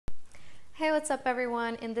Hey, what's up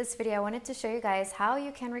everyone? In this video, I wanted to show you guys how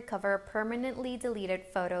you can recover permanently deleted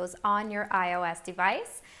photos on your iOS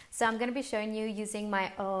device. So I'm going to be showing you using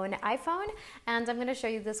my own iPhone, and I'm going to show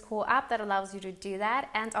you this cool app that allows you to do that,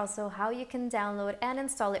 and also how you can download and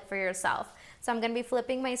install it for yourself. So I'm going to be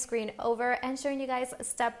flipping my screen over and showing you guys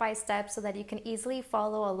step by step so that you can easily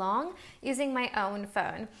follow along using my own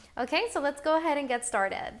phone. Okay, so let's go ahead and get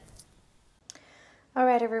started.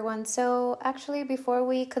 Alright everyone, so actually before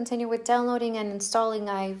we continue with downloading and installing,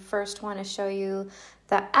 I first want to show you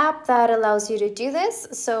the app that allows you to do this.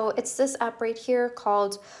 So it's this app right here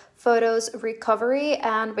called Photos Recovery,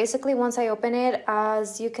 and basically once I open it,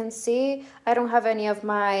 as you can see, I don't have any of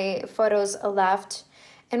my photos left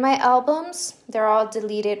in my albums. They're all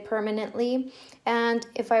deleted permanently, and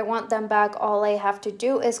if I want them back, all I have to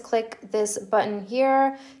do is click this button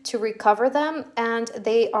here to recover them, and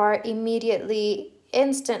they are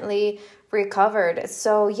instantly recovered.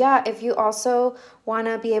 So yeah, if you also want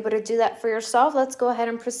to be able to do that for yourself, let's go ahead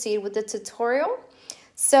and proceed with the tutorial.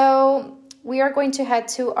 So we are going to head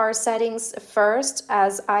to our settings first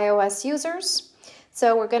as iOS users.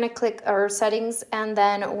 So we're going to click our settings, and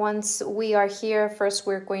then once we are here, first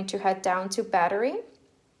we're going to head down to battery.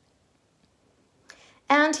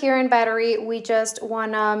 And here in battery, we just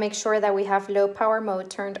want to make sure that we have low power mode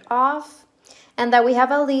turned off, and that we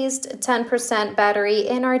have at least 10% battery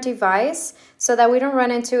in our device so that we don't run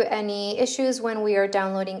into any issues when we are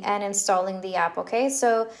downloading and installing the app, okay?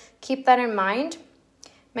 So keep that in mind.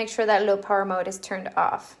 Make sure that low power mode is turned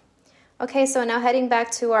off. Okay, so now heading back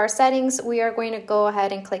to our settings, we are going to go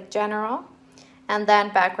ahead and click General, and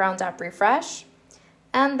then Background App Refresh,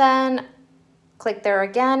 and then click there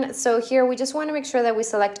again. So here we just want to make sure that we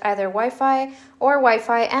select either Wi-Fi or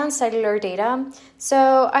Wi-Fi and cellular data.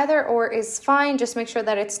 So either or is fine, just make sure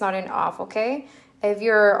that it's not in off, okay? If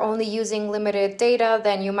you're only using limited data,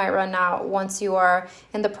 then you might run out once you are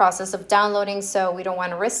in the process of downloading, so we don't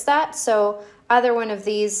want to risk that. So either one of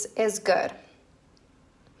these is good.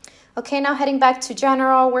 Okay, now heading back to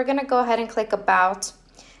General, we're going to go ahead and click About.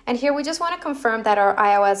 And here we just want to confirm that our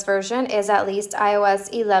iOS version is at least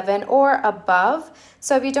iOS 11 or above.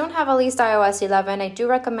 So if you don't have at least iOS 11, I do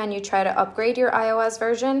recommend you try to upgrade your iOS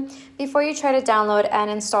version before you try to download and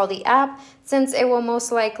install the app, since it will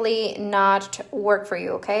most likely not work for you,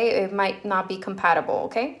 okay? It might not be compatible,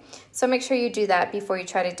 okay? So make sure you do that before you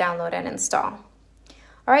try to download and install.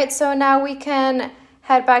 All right, so now we can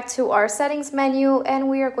head back to our settings menu, and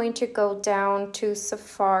we are going to go down to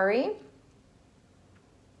Safari.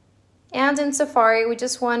 And in Safari, we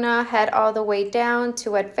just want to head all the way down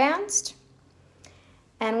to Advanced.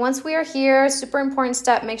 And once we are here, super important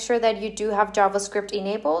step, make sure that you do have JavaScript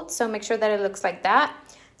enabled. So make sure that it looks like that.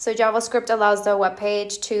 So JavaScript allows the web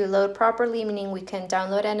page to load properly, meaning we can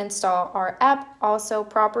download and install our app also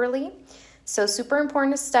properly. So super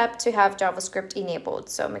important step to have JavaScript enabled.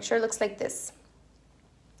 So make sure it looks like this.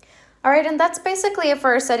 All right, and that's basically it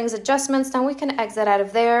for our settings adjustments. Now we can exit out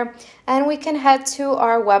of there, and we can head to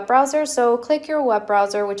our web browser. So click your web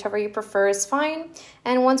browser, whichever you prefer is fine.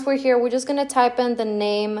 And once we're here, we're just gonna type in the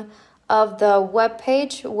name of the web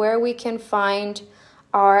page where we can find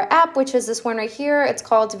our app, which is this one right here. It's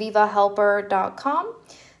called vivahelper.com.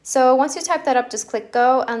 So once you type that up, just click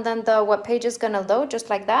go, and then the web page is gonna load just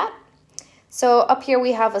like that. So up here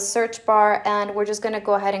we have a search bar, and we're just going to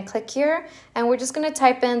go ahead and click here, and we're just going to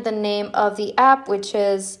type in the name of the app, which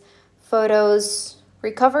is Photos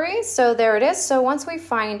Recovery. So there it is. So once we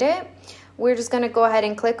find it, we're just going to go ahead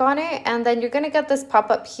and click on it, and then you're going to get this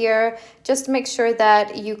pop-up here. Just make sure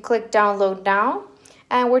that you click download now,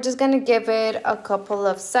 and we're just going to give it a couple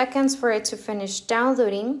of seconds for it to finish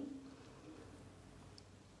downloading.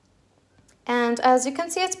 And as you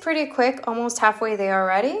can see, it's pretty quick, almost halfway there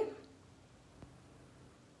already.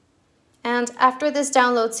 And after this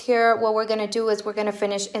downloads here, what we're going to do is we're going to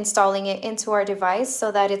finish installing it into our device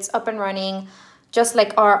so that it's up and running just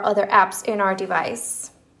like our other apps in our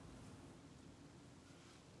device.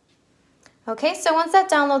 Okay, so once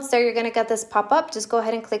that downloads there, you're going to get this pop-up. Just go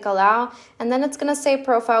ahead and click allow, and then it's going to say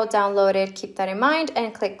profile downloaded. Keep that in mind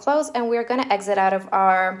and click close, and we're going to exit out of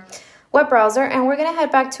our web browser, and we're going to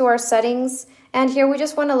head back to our settings. And here we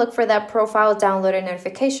just want to look for that profile downloaded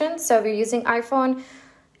notification. So if you're using iPhone,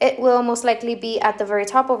 it will most likely be at the very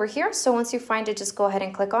top over here. So once you find it, just go ahead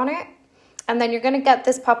and click on it. And then you're going to get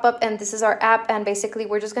this pop-up, and this is our app, and basically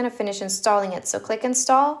we're just going to finish installing it. So click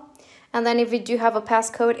install. And then if you do have a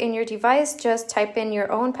passcode in your device, just type in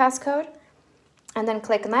your own passcode, and then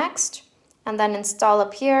click next, and then install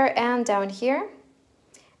up here and down here.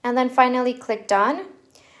 And then finally click done.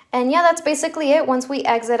 And yeah, that's basically it. Once we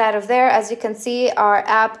exit out of there, as you can see, our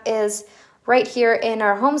app is right here in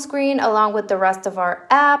our home screen along with the rest of our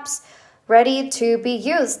apps, ready to be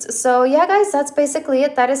used. So yeah, guys, that's basically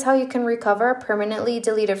it. That is how you can recover permanently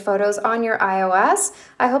deleted photos on your iOS.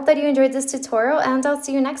 I hope that you enjoyed this tutorial, and I'll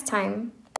see you next time.